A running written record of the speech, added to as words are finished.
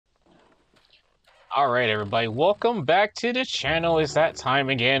Alright everybody, welcome back to the channel. It's that time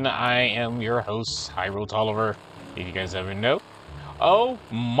again. I am your host, Hiro Tolliver, if you guys ever know. Oh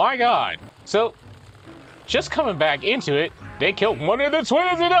my god! So, just coming back into it, they killed one of the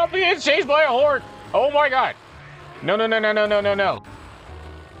twins and now being chased by a horde! Oh my god! No, no, no, no, no, no, no, no.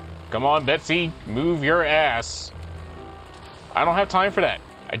 Come on, Betsy, move your ass. I don't have time for that.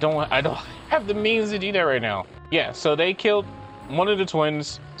 I don't have the means to do that right now. Yeah, so they killed one of the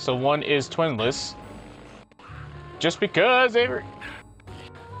twins, so one is twinless. Just because they were...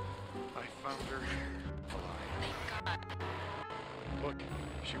 I found her alive. Look,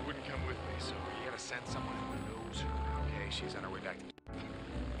 she wouldn't come with me, so you gotta send someone who knows her, okay? She's on her way back to...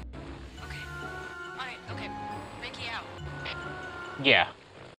 Okay. Alright, okay. Ricky out. Yeah.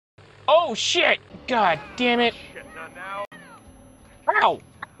 Oh, shit! God damn it! Shit, not now. Ow!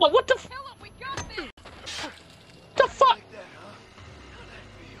 Well, what the f... Philip, we got this! The fuck?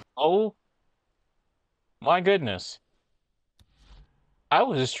 Oh. My goodness. I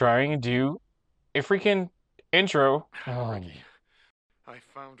was just trying to do a freaking intro. Ricky, I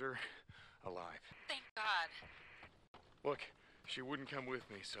found her alive. Thank God. Look, she wouldn't come with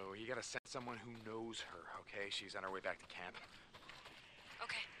me, so you gotta send someone who knows her, okay? She's on her way back to camp.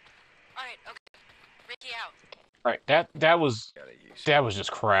 Okay. Alright, okay. Ricky out. Alright, that was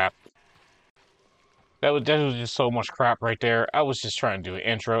just crap. That was just so much crap right there. I was just trying to do an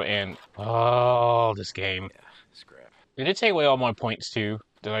intro and oh, this game. Yeah, scrap. Did it take away all my points too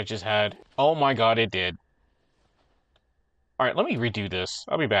that I just had? Oh my god, it did. Alright, let me redo this.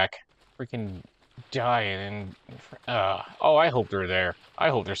 I'll be back. Freaking dying and... oh, I hope they're there. I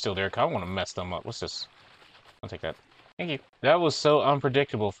hope they're still there, because I want to mess them up. What's this? I'll take that. Thank you. That was so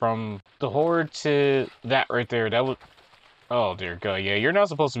unpredictable from the horde to that right there. That was... Oh, dear God. Yeah, you're not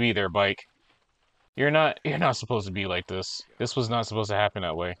supposed to be there, Bike. You're not supposed to be like this. This was not supposed to happen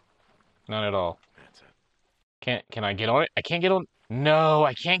that way. Not at all. That's it. Can I get on it? I can't get on... No,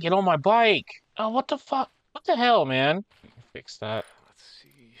 I can't get on my bike! Oh, what the fuck? What the hell, man? Fix that. Let's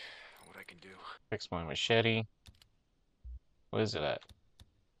see what I can do. Fix my machete. What is it at?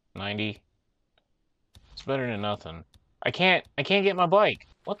 90? It's better than nothing. I can't get my bike.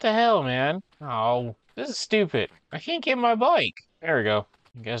 What the hell, man? Oh, this is stupid. I can't get my bike. There we go.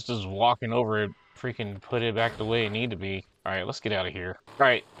 I guess just walking over it, freaking put it back the way it need to be. Alright, let's get out of here.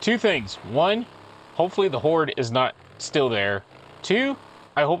 Alright, two things. One, hopefully the horde is not still there. Two,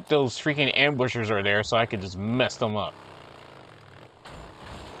 I hope those freaking ambushers are there so I can just mess them up.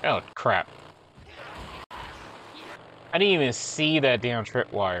 Oh, crap. I didn't even see that damn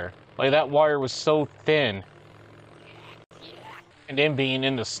tripwire. Like, that wire was so thin. And then being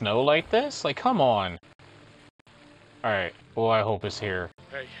in the snow like this? Like, come on. Alright, well, I hope it's here.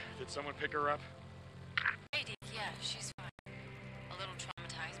 Hey, did someone pick her up? Hey, Deke, yeah, she's fine. A little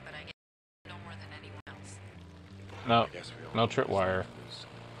traumatized, but I guess no more than anyone else. No, I guess we all no know tripwire. this.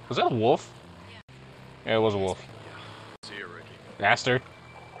 Was that a wolf? Yeah, it was a wolf. Yeah. See you, Ricky. Bastard.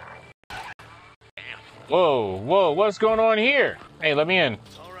 Whoa, whoa, what's going on here? Hey, let me in.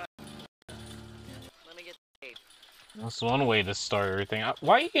 Alright. Let me get the tape. That's one way to start everything.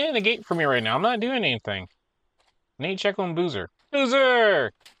 Why are you getting the gate for me right now? I'm not doing anything. I need to check on Boozer.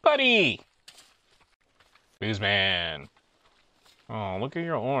 Boozer! Buddy! Boozman. Oh, look at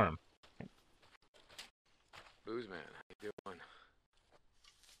your arm. Boozman, how you doing?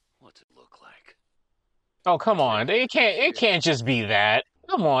 What's it look like? Oh, come on. It can't just be that.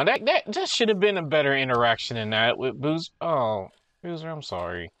 Come on, that should have been a better interaction than that with Boozer. Oh, Boozer, I'm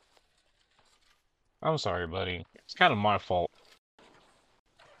sorry. I'm sorry, buddy. It's kind of my fault.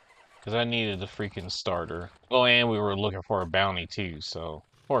 Because I needed the freaking starter. Oh, and we were looking for a bounty too, so...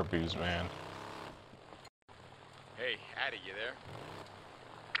 Poor Boozman. Hey, Addie, you there?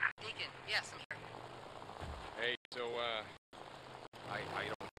 Deacon, yes, I'm here. Hey, so, I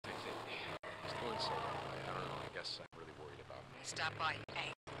don't think he's doing so well. I don't know, I guess I'm really worried about him. Stop by.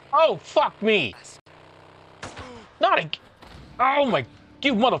 Hey. Oh, fuck me! Not a... Oh my...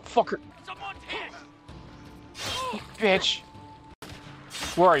 You motherfucker! Someone's hit! You bitch!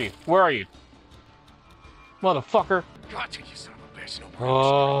 Where are you? Where are you? Motherfucker! Gotcha, you son of a bitch. No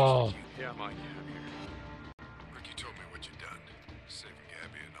Oh. Yeah, Mike, I'm here. Ricky told me what you done, saving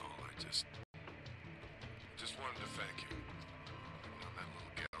Gabby and all. I just wanted to thank you. I've known that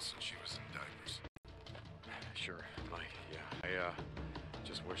little gal since she was in diapers. Sure, Mike, yeah. I,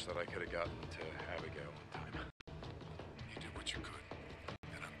 just wish that I could have gotten to Abigail in time. You did what you could,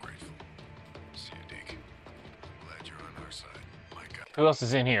 and I'm grateful. See you, Deke. I'm glad you're on our side. My God. Who else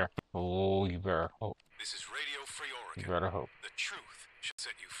is in here? Oh, you better hope. This is Radio Free You Oregon. better hope. The truth should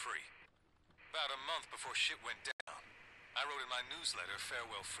set you free. About a month before shit went down, I wrote in my newsletter,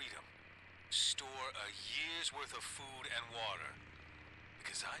 Farewell Freedom. store a year's worth of food and water.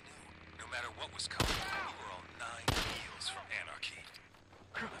 Because I knew, no matter what was coming, we were all 9 meals from anarchy.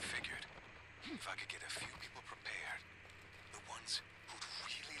 I figured, if I could get a few people prepared, the ones who'd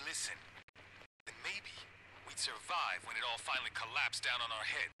really listen, then maybe we'd survive when it all finally collapsed down on our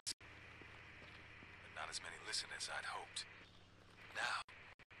heads. But not as many listen as I'd hoped. Now,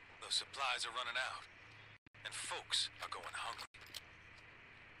 those supplies are running out, and folks are going hungry.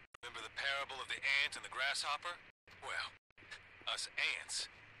 Remember the parable of the ant and the grasshopper? Well, us ants,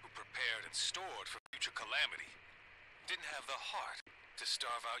 who prepared and stored for future calamity, didn't have the heart to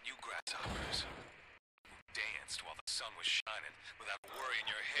starve out you grasshoppers. Who danced while the sun was shining without a worry in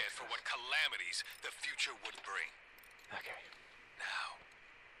your head for what calamities the future would bring. Okay. Now,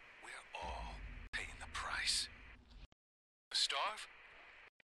 we're all paying the price. Starve?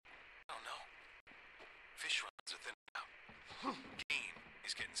 I don't know. Fish runs are thinning out. Game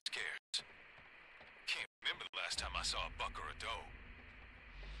is getting scarce. Can't remember the last time I saw a buck or a doe.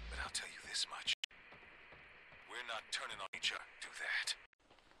 But I'll tell you this much. We're not turning on each other to that.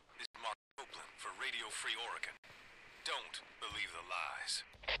 This is Mark Copeland for Radio Free Oregon. Don't believe the lies.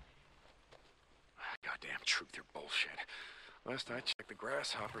 Goddamn truth, you're bullshit. Last I checked, the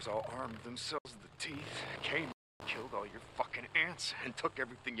grasshoppers all armed themselves to the teeth, came, killed all your fucking ants, and took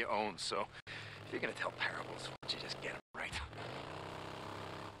everything you own, so if you're gonna tell parables, why don't you just get them right?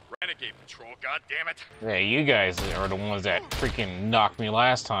 Renegade Patrol, goddammit! Yeah, you guys are the ones that freaking knocked me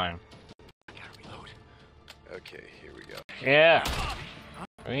last time. I gotta reload. Okay, here we go. Yeah.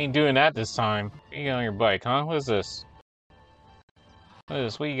 We ain't doing that this time. You get on your bike, huh? What is this? What is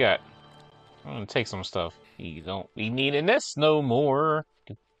this? What you got? I'm gonna take some stuff. You don't be needing this no more.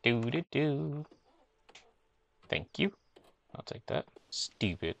 Do. Thank you. I'll take that.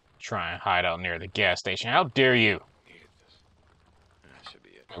 Stupid. Try and hide out near the gas station. How dare you? Needed this. That should be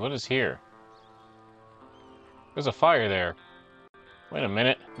it. What is here? There's a fire there. Wait a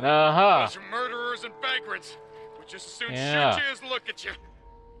minute. Uh-huh. Bunch of murderers and vagrants. We just as soon Yeah. shoot you as look at you.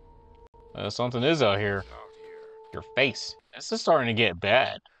 Something is out here. Your face. This is starting to get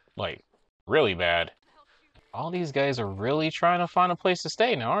bad. Like, really bad. All these guys are really trying to find a place to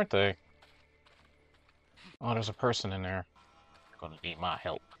stay now, aren't they? Oh, there's a person in there. They're gonna need my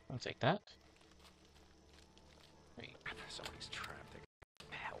help. I'll take that. Wait, Somebody's trapped.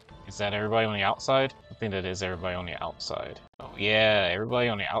 Help. is that everybody on the outside? I think that is everybody on the outside. Oh yeah, everybody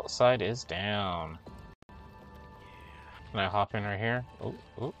on the outside is down. Can I hop in right here?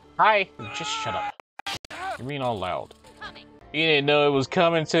 Oh. Hi! Just shut up. You're being all loud. You didn't know it was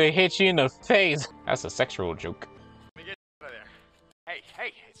coming to hit you in the face. That's a sexual joke. Let me get out of there.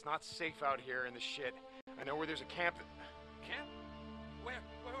 Hey, it's not safe out here in the shit. I know where there's a camp that... Camp? Where?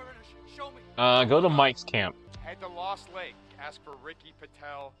 Show me. Go to Mike's camp. Head to Lost Lake. Ask for Ricky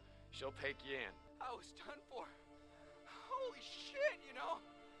Patel. She'll take you in. I was done for. Holy shit, you know?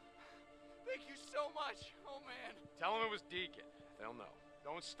 Thank you so much. Oh, man. Tell them it was Deacon. They'll know.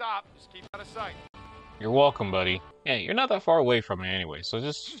 Don't stop. Just keep out of sight. You're welcome, buddy. Yeah, you're not that far away from me anyway, so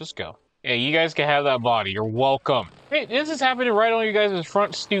just go. Yeah, you guys can have that body. You're welcome. Hey, this is happening right on you guys'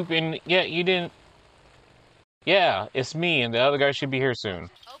 front stoop, and yeah, you didn't... Yeah, it's me, and the other guy should be here soon.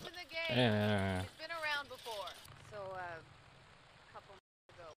 Open the gate. It's been around before. So, a couple months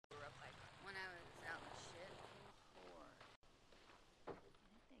ago, we were up like when I was out in the shit before.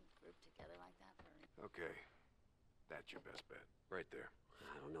 Anything grouped together like that for Okay. That's your best bet. Right there.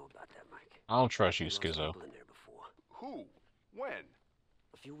 I don't know about that, Mike. I don't trust you, Lost Schizo. people in there before. Who? When?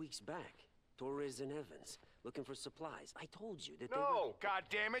 A few weeks back, Torres and Evans looking for supplies. I told you that they were... No,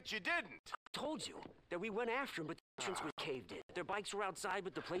 goddammit, you didn't. I told you that we went after them, but the entrance was caved in. Their bikes were outside,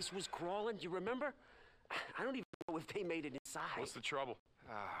 but the place was crawling. Do you remember? I don't even know if they made it inside. What's the trouble?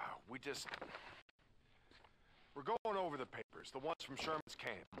 We're going over the papers, the ones from Sherman's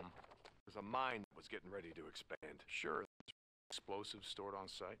camp. There's a mine that was getting ready to expand. Sure, explosives stored on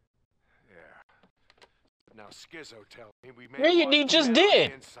site. Yeah. Now Schizo tell me we may. Yeah, you just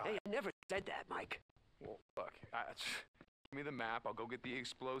did. Hey, I never said that, Mike. Well, look, give me the map. I'll go get the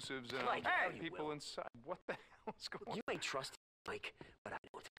explosives and Mike, I'll you get people will. inside. What the hell is going on? You ain't trusting Mike, but I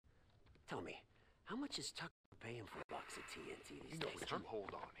don't. Tell me, how much is Tucker paying for a box of TNT these No, days? you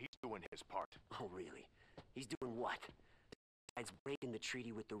hold on. He's doing his part. Oh, really? He's doing what? Besides breaking the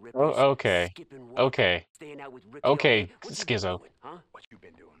treaty with the Rippers, Oh, okay. skipping work, Okay. staying out with Ricky Okay, What you been Schizo. doing, huh? What you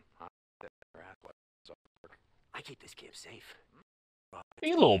been doing? Huh? I keep this camp safe.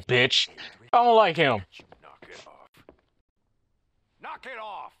 You little bitch. I don't like him. You knock it off. Knock it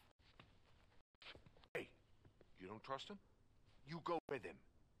off! Hey, you don't trust him? You go with him.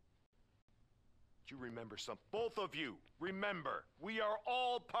 you remember something? Both of you, remember, we are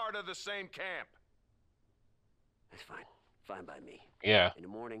all part of the same camp. That's fine. Fine by me. Yeah. In the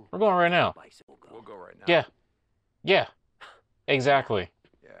morning, We're going right now. We'll go right now. Yeah. Yeah. Exactly.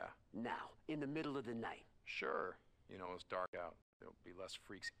 Yeah. Now, in the middle of the night. Sure. You know, it's dark out. There'll be less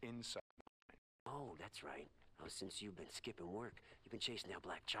freaks inside. Oh, that's right. Oh, since you've been skipping work, you've been chasing down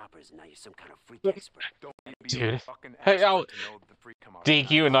black choppers, and now you're some kind of freak expert. Don't be a Dude. fucking Hey, expert I'll... to know the freak come out. Deke,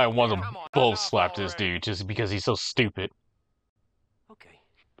 you and I want to Come on, both enough slap this already. dude just because he's so stupid. Okay.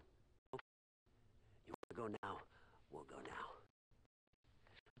 You want to go now? We'll go now.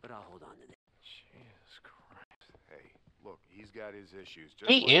 But I'll hold on to this. Jesus Christ. Hey, look, he's got his issues.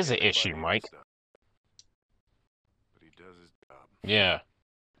 Just He like is an everybody issue, else Mike. does. But he does his job. Yeah.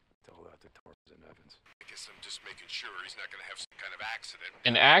 Tell that to Torres and Evans. I guess I'm just making sure he's not gonna have some kind of accident.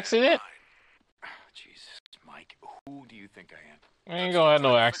 An accident? Jesus, Mike, who do you think I am? I ain't gonna have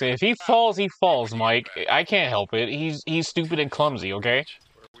no accident. If he falls, he falls, Mike. I can't help it. He's stupid and clumsy, okay?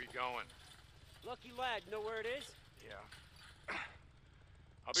 Where are we going? Lucky lad, you know where it is? Yeah.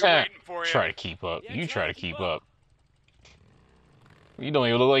 I'll be Try waiting for you. to keep up. Yeah, You try to keep up. You don't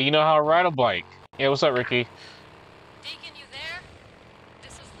even look like you know how to ride a bike. Yeah, what's up, Ricky? Deacon, you there?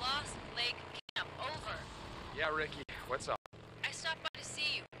 This is Lost Lake Camp. Over. Yeah, Ricky, what's up? I stopped by to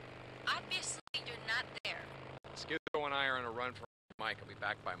see you. Obviously, you're not there. Skizzo and I are on a run for Mike. I'll be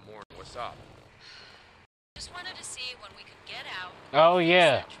back by morning. What's up? Just wanted to see when we could get out. Oh, and fix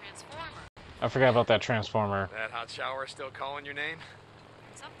yeah. that transformer. I forgot about that transformer. That hot shower still calling your name?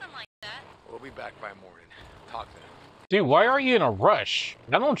 Something like that. We'll be back by morning. Talk then. Dude, why are you in a rush?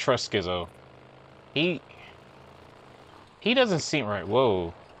 I don't trust Skizzo. He doesn't seem right.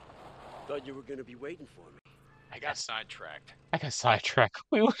 Whoa. Thought you were gonna be waiting for me. I got sidetracked. I got sidetracked.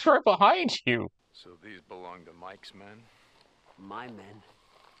 We was right behind you. So these belong to Mike's men? My men.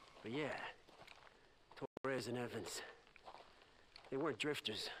 But yeah, Torres and Evans. They weren't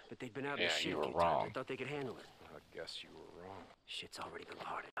drifters, but they'd been out in Yeah, the shit you a were few times. wrong. I thought they could handle it. I guess you were wrong. Shit's already been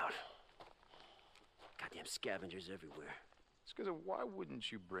parted out. Goddamn scavengers everywhere. Skizzo, why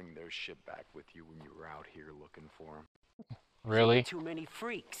wouldn't you bring their shit back with you when you were out here looking for them? Really? Too many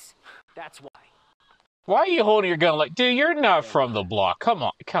freaks. That's why. Why are you holding your gun like, dude, you're not from the block. Come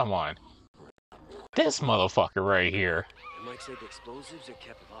on, come on. This motherfucker right here. And Mike said the explosives are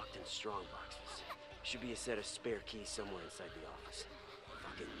kept locked in strong boxes. Should be a set of spare keys somewhere inside the office.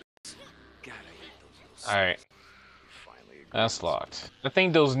 Fucking nuts. God, I hate those little Alright, Finally agreed that's on locked. I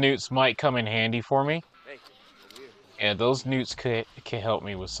think those newts might come in handy for me. Hey, weird. Yeah, those newts could help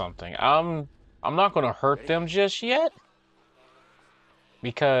me with something. I'm not gonna hurt them just yet.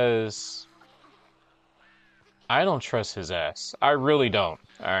 Because I don't trust his ass. I really don't.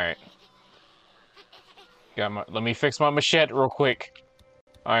 Alright. Let me fix my machete real quick.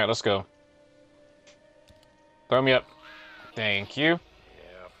 Alright, let's go. Throw me up. Thank you.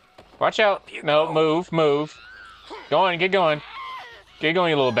 Watch out. No, move, move. Go on, get going. Get going,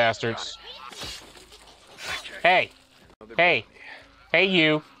 you little bastards. Hey. Hey. Hey,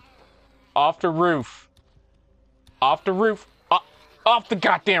 you. Off the roof. Off the roof. Off the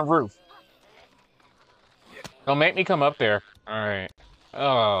goddamn roof. Don't make me come up there. Alright.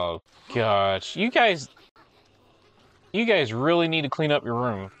 Oh, gosh. You guys really need to clean up your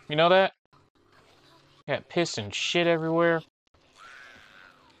room. You know that? Got piss and shit everywhere.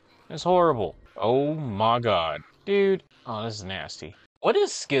 It's horrible. Oh my god. Dude. Oh, this is nasty. What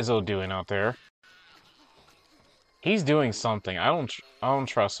is Skizzo doing out there? He's doing something. I don't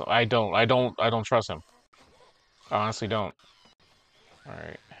trust him. I don't trust him. I honestly don't.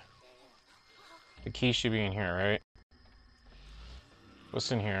 Alright. The key should be in here, right?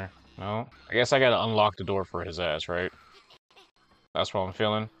 What's in here? No? I guess I gotta unlock the door for his ass, right? That's what I'm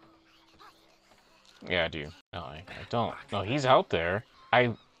feeling. Yeah, I do. No, I don't. No, he's out there.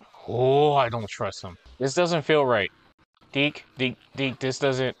 Oh, I don't trust him. This doesn't feel right. Deke, this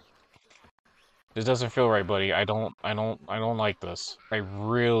doesn't feel right, buddy. I don't like this. I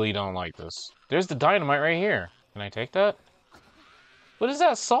really don't like this. There's the dynamite right here. Can I take that? What is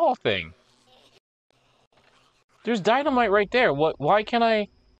that saw thing? There's dynamite right there. Why can't I...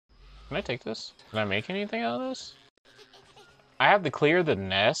 Can I take this? Can I make anything out of this? I have to clear the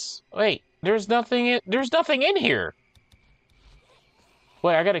nest? Wait, there's nothing in here.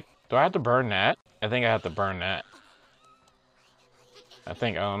 Wait, do I have to burn that? I think I have to burn that. I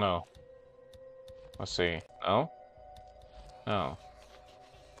don't know. Let's see. No? No.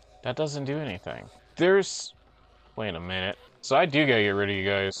 That doesn't do anything. Wait a minute. So I do gotta get rid of you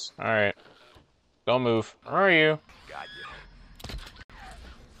guys. Alright. Don't move. Where are you? Got you.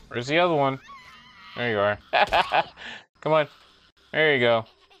 Where's the other one? There you are. Come on. There you go.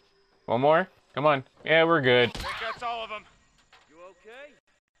 One more? Come on. Yeah, we're good. I think that's all of them. You okay?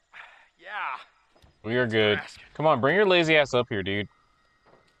 Yeah. We are Thanks for good. asking. Come on, bring your lazy ass up here, dude.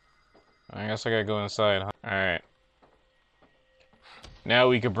 I guess I gotta go inside, huh? Alright. Now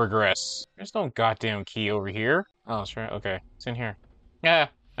we can progress. There's no goddamn key over here. Oh, it's right. Okay, it's in here. Yeah,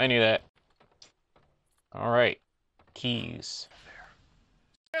 I knew that. Alright. Keys.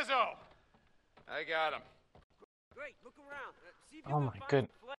 Izzo! I got him. Great, look around. See if you Oh can my find good.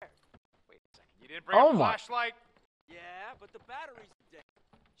 some flares. Wait a second. You didn't bring Oh a my. flashlight? Yeah, but the batteries are dead.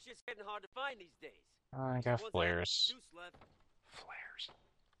 Shit's getting hard to find these days. I got Ones that have flares. juice left. Flares.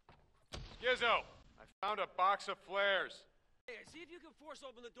 Skizzo, I found a box of flares. Hey, see if you can force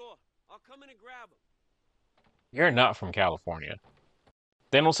open the door. I'll come in and grab them. You're not from California.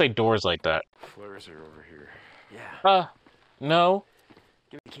 They don't say doors like that. Flares are over here. Yeah. No.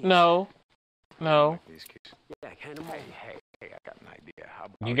 Give me the keys. No. No. Like these keys. Yeah, hand them over. Hey, I got an idea. How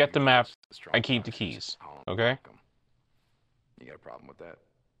about You get the map. use the strong I keep the boxes? keys. I'll Okay? unlock 'em. You got a problem with that?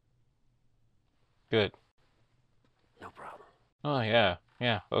 Good. No problem. Oh, yeah.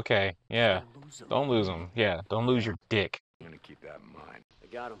 Yeah. Okay. Yeah. Don't lose 'em. Don't lose them. Yeah. Don't lose your dick. I'm gonna keep that in mind. I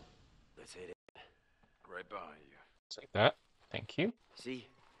got him. Let's hit it. Right behind you. Just like that. Thank you. See?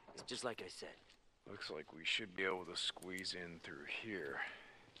 It's just like I said. Looks like we should be able to squeeze in through here.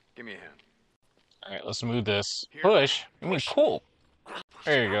 Give me a hand. All right. Let's move this. Here. Push. I mean, cool.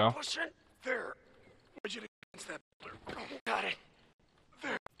 There you go. Pushing. There. Would you against that pillar? Got it.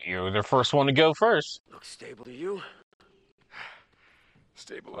 You're the first one to go first. Looks stable to you.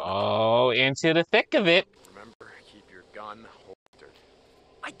 Stable. Oh, into the thick of it. Remember, keep your gun holstered.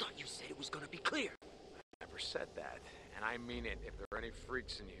 I thought you said it was gonna be clear. Never said that, and I mean it. If there are any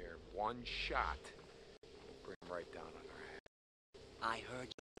freaks in here, one shot will bring them right down on their head. I heard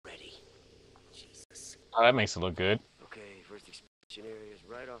you already. Jesus. Oh, that makes it look good. Okay, first expansion area is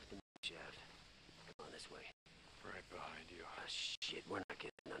right off the shaft. Come on this way. Right behind you. Ah, shit, we're not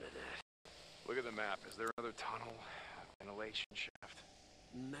getting none of that. Look at the map. Is there another tunnel? Ventilation shaft?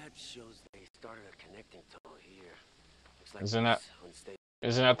 Map shows they started a connecting tunnel here. Looks like Isn't that- it's unstable.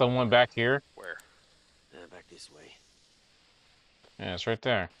 Isn't that the one back here? Where? Back this way. Yeah, it's right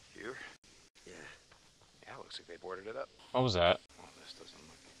there. Here? Yeah. Yeah, looks like they boarded it up. What was that? Well, this doesn't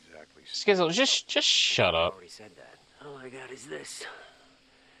look exactly. Skizzle, just shut I up. already said that. All I got is this.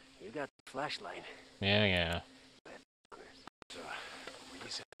 You got the flashlight. Yeah, yeah.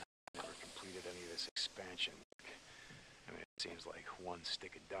 Reason I never completed any of this expansion. I mean, it seems like one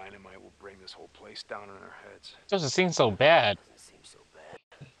stick of dynamite will bring this whole place down on our heads. Doesn't seem so bad. Doesn't seem so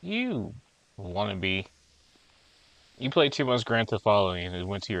bad. You wannabe. You played too much Grand Theft Auto and it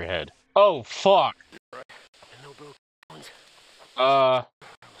went to your head. Oh, fuck! And no broken bones. That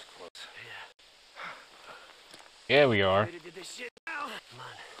was close. Yeah, we are. Ready to do this shit now? Come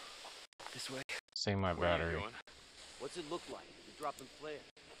on. This way. Save my Where are you battery. going? What's it look like? You're dropping flares.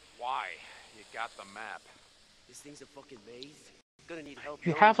 Why? You got the map. This thing's a fucking maze. Gonna need help.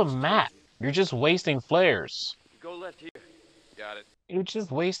 You knowing have a what's map. coming. You're just wasting flares. You go left here. Got it. You're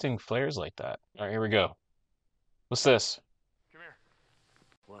just wasting flares like that. Alright, here we go. What's this? Come here.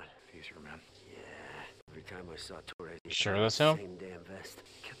 What? Easier, man. Yeah. Every time I saw Torres, he Sure had that's the him? same damn vest.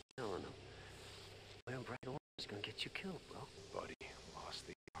 Kept telling him. Wearing bright orange is gonna get you killed, bro. Buddy lost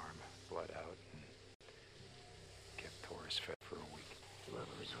the arm, bled out, and kept Torres fed for a week. You ever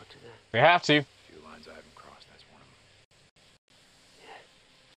resort to that? We have to. A few lines I haven't crossed, that's one of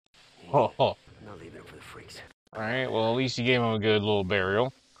them. Oh, oh. I'm not leaving it for the freaks. Alright, well, at least you gave him a good little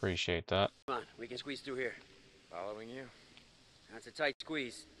burial. Appreciate that. Come on, we can squeeze through here. Following you? That's a tight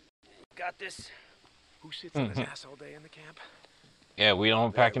squeeze. Got this? Who sits on his ass all day in the camp? Yeah, we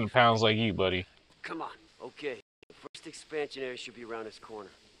don't pack in pounds like you, buddy. Come on. Okay. The first expansion area should be around this corner.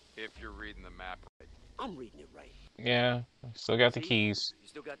 If you're reading the map right. I'm reading it right. Yeah, still got the See? keys. You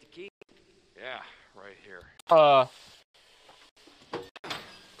still got the key? Yeah, right here.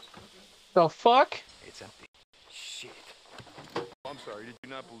 The fuck? It's empty. Shit. I'm sorry, did you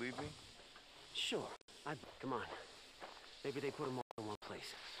not believe me? Sure. Come on. Maybe they put them all in one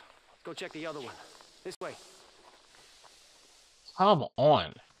place. Let's go check the other one. This way. Come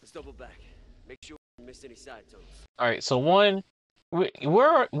on. Let's double back. Make sure we don't miss any side tunnels. Alright, so one...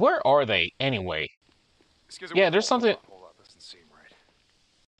 Where are they, anyway? Excuse Yeah, there's something... Hold up, doesn't seem right.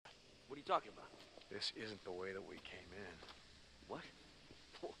 What are you talking about? This isn't the way that we came in. What?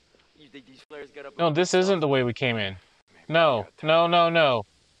 You think these flares got up? No, this isn't the way we came in. Maybe No, we got time. no.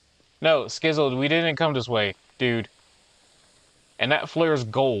 No, Skizzle, we didn't come this way, dude. And that flare's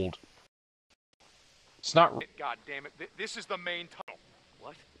gold. It's not... God damn it, this is the main tunnel.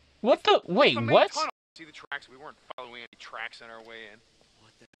 What? What the... It's Wait, the main what? tunnel. See the tracks? We weren't following any tracks on our way in.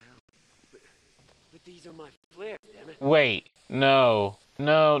 What the hell? But these are my flares, damn it. Wait, no.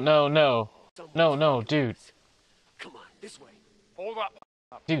 No, no, no. No, no, dude. Come on, this way. Hold up.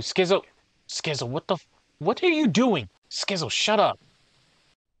 Dude, Skizzo. Skizzo, what are you doing? Skizzo, shut up.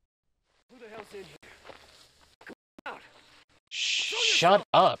 Who the hell's in here? Come out. Shut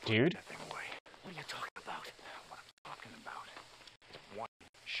up, dude. That thing away. What are you talking about? What I'm talking about. One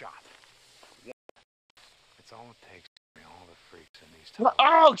shot. One. It's all it takes to bring all the freaks in these tunnels.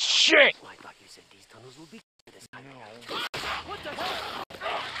 Oh, shit! I thought you said these tunnels would be this time. No. What the hell?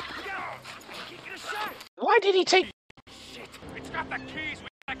 Look out! Get a shot! Why did he take... Shit. It's got the keys. We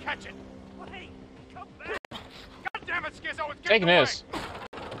gotta catch it. Well, hey, come back! God damn it, Skizzo. It's Taking getting away. this.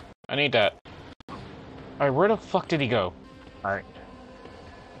 I need that. Alright, where the fuck did he go? Alright.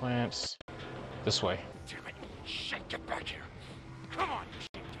 Lance. This way. Damn it. Shit, get back here. Come on.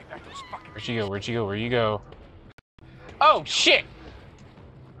 Shit, take back those fucking... Where'd you go? Where'd you go? Where'd you go? Oh, shit!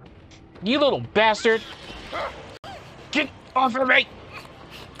 You little bastard! Get off of me!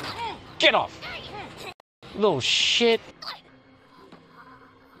 Get off! Little shit!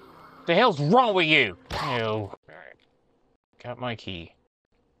 The hell's wrong with you? Ew. Got my key.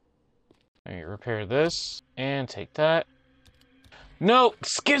 Let me repair this and take that. No!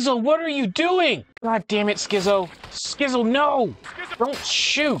 Skizzo, what are you doing? God damn it, Skizzo! Skizzo, no! Skizzo! Don't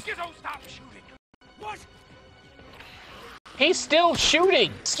shoot! Skizzo, stop shooting! What? He's still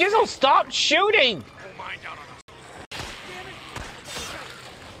shooting! Skizzo, stop shooting! Pull mine down on us.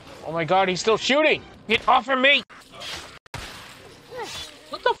 Oh my god, he's still shooting! Get off of me!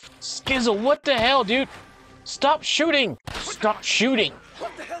 What the Skizzo, what the hell, dude? Stop shooting! Stop shooting!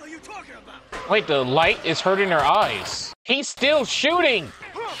 What the hell are you talking about? Wait, the light is hurting her eyes. He's still shooting!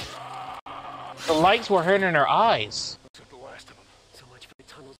 The lights were hurting her eyes. Took the last of them. So much for the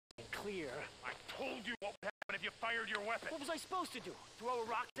tunnels being clear. I told you what would happen if you fired your weapon. What was I supposed to do? Throw a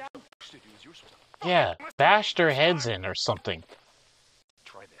rock down? You were supposed to... Yeah, bashed their heads in or something.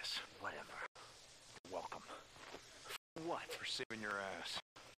 Try this. Whatever. Welcome. What? For saving your ass.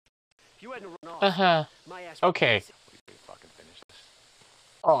 If you hadn't run off, Uh-huh. my ass Okay. We fucking finish this.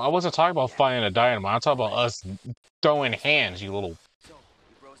 Oh, I wasn't talking about finding a dynamite. I'm talking about us throwing hands, you little... So,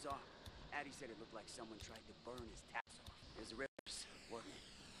 he froze off. Addy said it looked like someone tried to burn his taps off. There's the rippers working.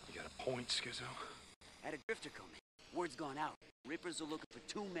 You got a point, Skizzo? Had a drifter come in. Word's gone out. Rippers are looking for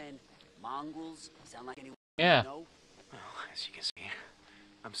 2 men. Mongrels. Sound like anyone Yeah. you know? Well, as you can see,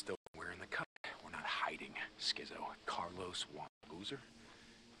 I'm still wearing the cut. We're not hiding, Skizzo. Carlos wants Boozer.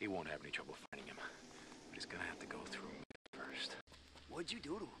 He won't have any trouble finding him. But he's gonna have to go through me first. What'd you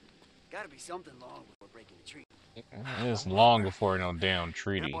do to him? Gotta be something long before breaking the treaty. It was long before no damn You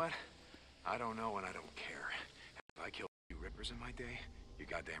treaty. know what? I don't know and I don't care. If I killed a few rippers in my day, you're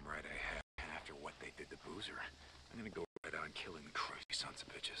goddamn right I have. And after what they did to Boozer, I'm gonna go right on killing the crazy sons of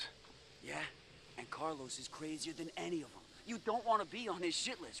bitches. Yeah? And Carlos is crazier than any of them. You don't want to be on his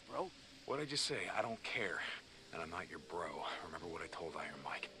shit list, bro. What'd I just say? I don't care. And I'm not your bro. Remember what I told Iron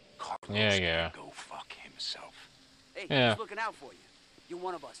Mike? Carlos Yeah. can go fuck himself. Hey, Yeah. he's looking out for you. You're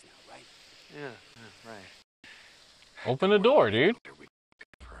one of us now, right? Yeah, right. Open the door, dude. We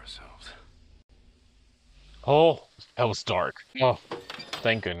for ourselves. Oh, that was dark. Oh,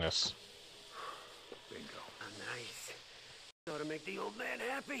 thank goodness. Bingo. Oh, nice. Ought to make the old man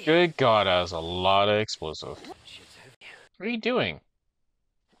happy. Good God, that was a lot of explosive. Shit's heavy. What are you doing?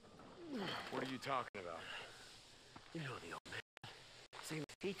 What are you talking about? You know the old man. Saying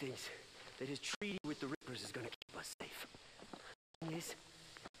he thinks that his treaty with the Rippers is gonna keep us safe. Thing is,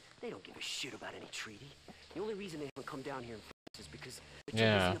 they don't give a shit about any treaty. The only reason they haven't come down here and fight us is because they're too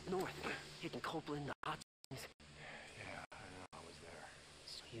Yeah. busy up north, hitting Copeland, the hot springs. Yeah, I know. I was there.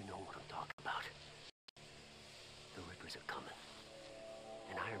 So you know what I'm talking about. The Rippers are coming.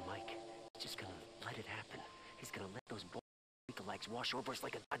 And Iron Mike is just gonna let it happen. He's gonna let those likes wash over us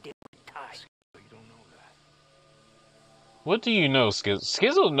like a goddamn tide. But you don't know that. What do you know, Skizzo?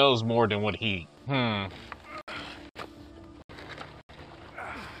 Skizzo knows more than what he...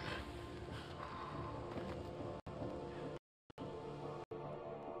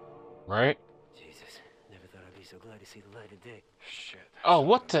 Right? Jesus, never thought I'd be so glad to see the light of day. Shit. Oh,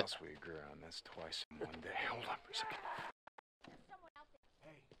 what the... Else we agree on. That's twice in one day. Hold on for a second.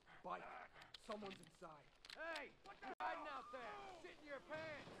 Hey, Bike, someone's inside. Hey, what you hiding out there? Sit in your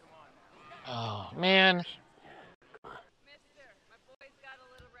pants. Come on now. Oh, man. Mister, my boys got a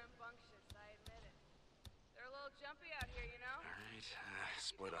little rambunctious, I admit it. They're a little jumpy out here, you know? Alright,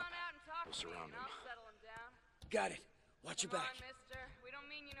 split Come up. on out and talk We'll to me, surround and them. I'll settle them down. Got it. Watch your Come back. on, mister. We don't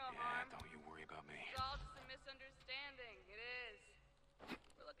mean you no Yeah, harm. don't you worry about me. It's all just a misunderstanding. It is.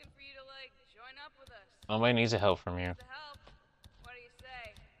 We're looking for you to, like, join up with us. Nobody needs a help from you. To help. What do you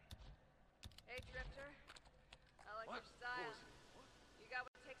say? Hey, Drifter.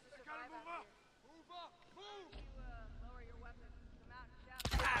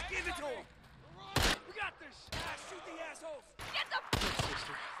 Give it to him! We got this! Shoot the assholes!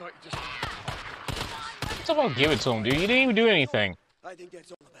 Sister, thought you just... What's about give it to him, dude? You didn't even do anything. I think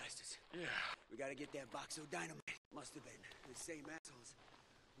that's all the bastards. Yeah. We gotta get that box of dynamite. Must have been the same assholes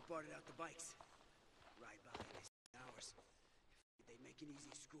who parted out the bikes. Ride by, they spend hours. They make an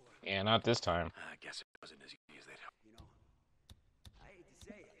easy score. Yeah, not this time. I guess it wasn't as easy as they'd hoped. You know, I hate to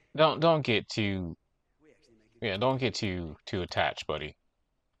say it. Don't get too We actually make it. don't get too attached, buddy.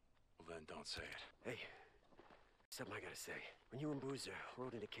 Well, then don't say it. Hey, something I gotta say. When you and Bruiser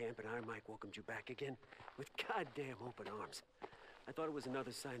rode into camp and Iron Mike welcomed you back again with goddamn open arms, I thought it was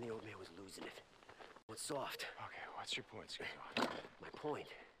another sign the old man was losing it. What's soft? Okay, what's your point, Schizo? My point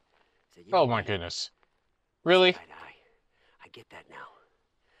is that you. Oh my goodness. Really? I get that now.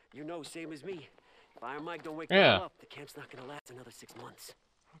 You know, same as me. If Iron Mike don't wake Yeah. up, the camp's not gonna last another 6 months.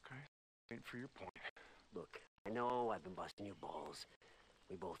 Okay, wait for your point. Look, I know I've been busting your balls.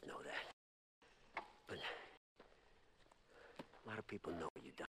 We both know that. But a lot of people know what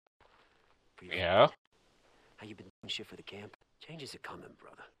you've done. For your Yeah. How you been doing shit for the camp? Changes are coming,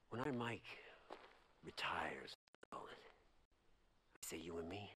 brother. When Iron Mike retires, I say you and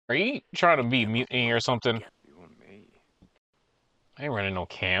me. Are you trying to be mutiny or something? You and me. I ain't running no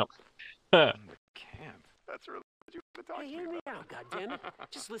camp. In the camp. That's really what you've been talking Hey, hear me about. out, goddammit.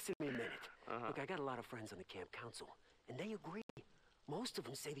 Just listen to me a minute. Uh-huh. Look, I got a lot of friends on the camp council, and they agree. Most of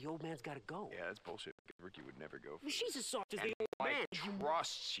them say the old man's gotta go. Yeah, that's bullshit. Ricky would never go for Well, she's this. as soft as And the old Mike man.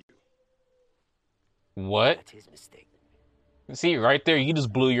 trusts you. What? That's his mistake. See, right there, you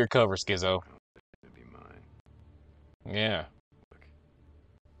just blew your cover, Schizo. It'd be mine. Yeah. Look,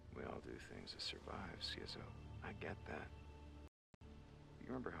 we all do things to survive, Schizo. I get that. You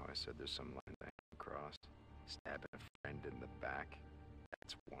remember how I said there's some line I haven't crossed? Stabbing a friend in the back?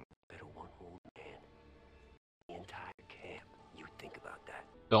 That's one. Better one old man. The entire camp. You think about that.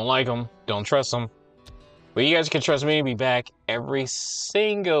 Don't like them. Don't trust them. But you guys can trust me to be back every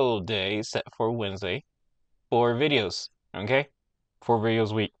single day except for Wednesday for videos. Okay? 4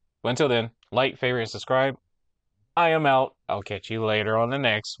 videos a week. But until then, like, favorite, and subscribe. I am out. I'll catch you later on the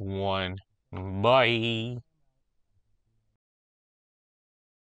next one. Bye.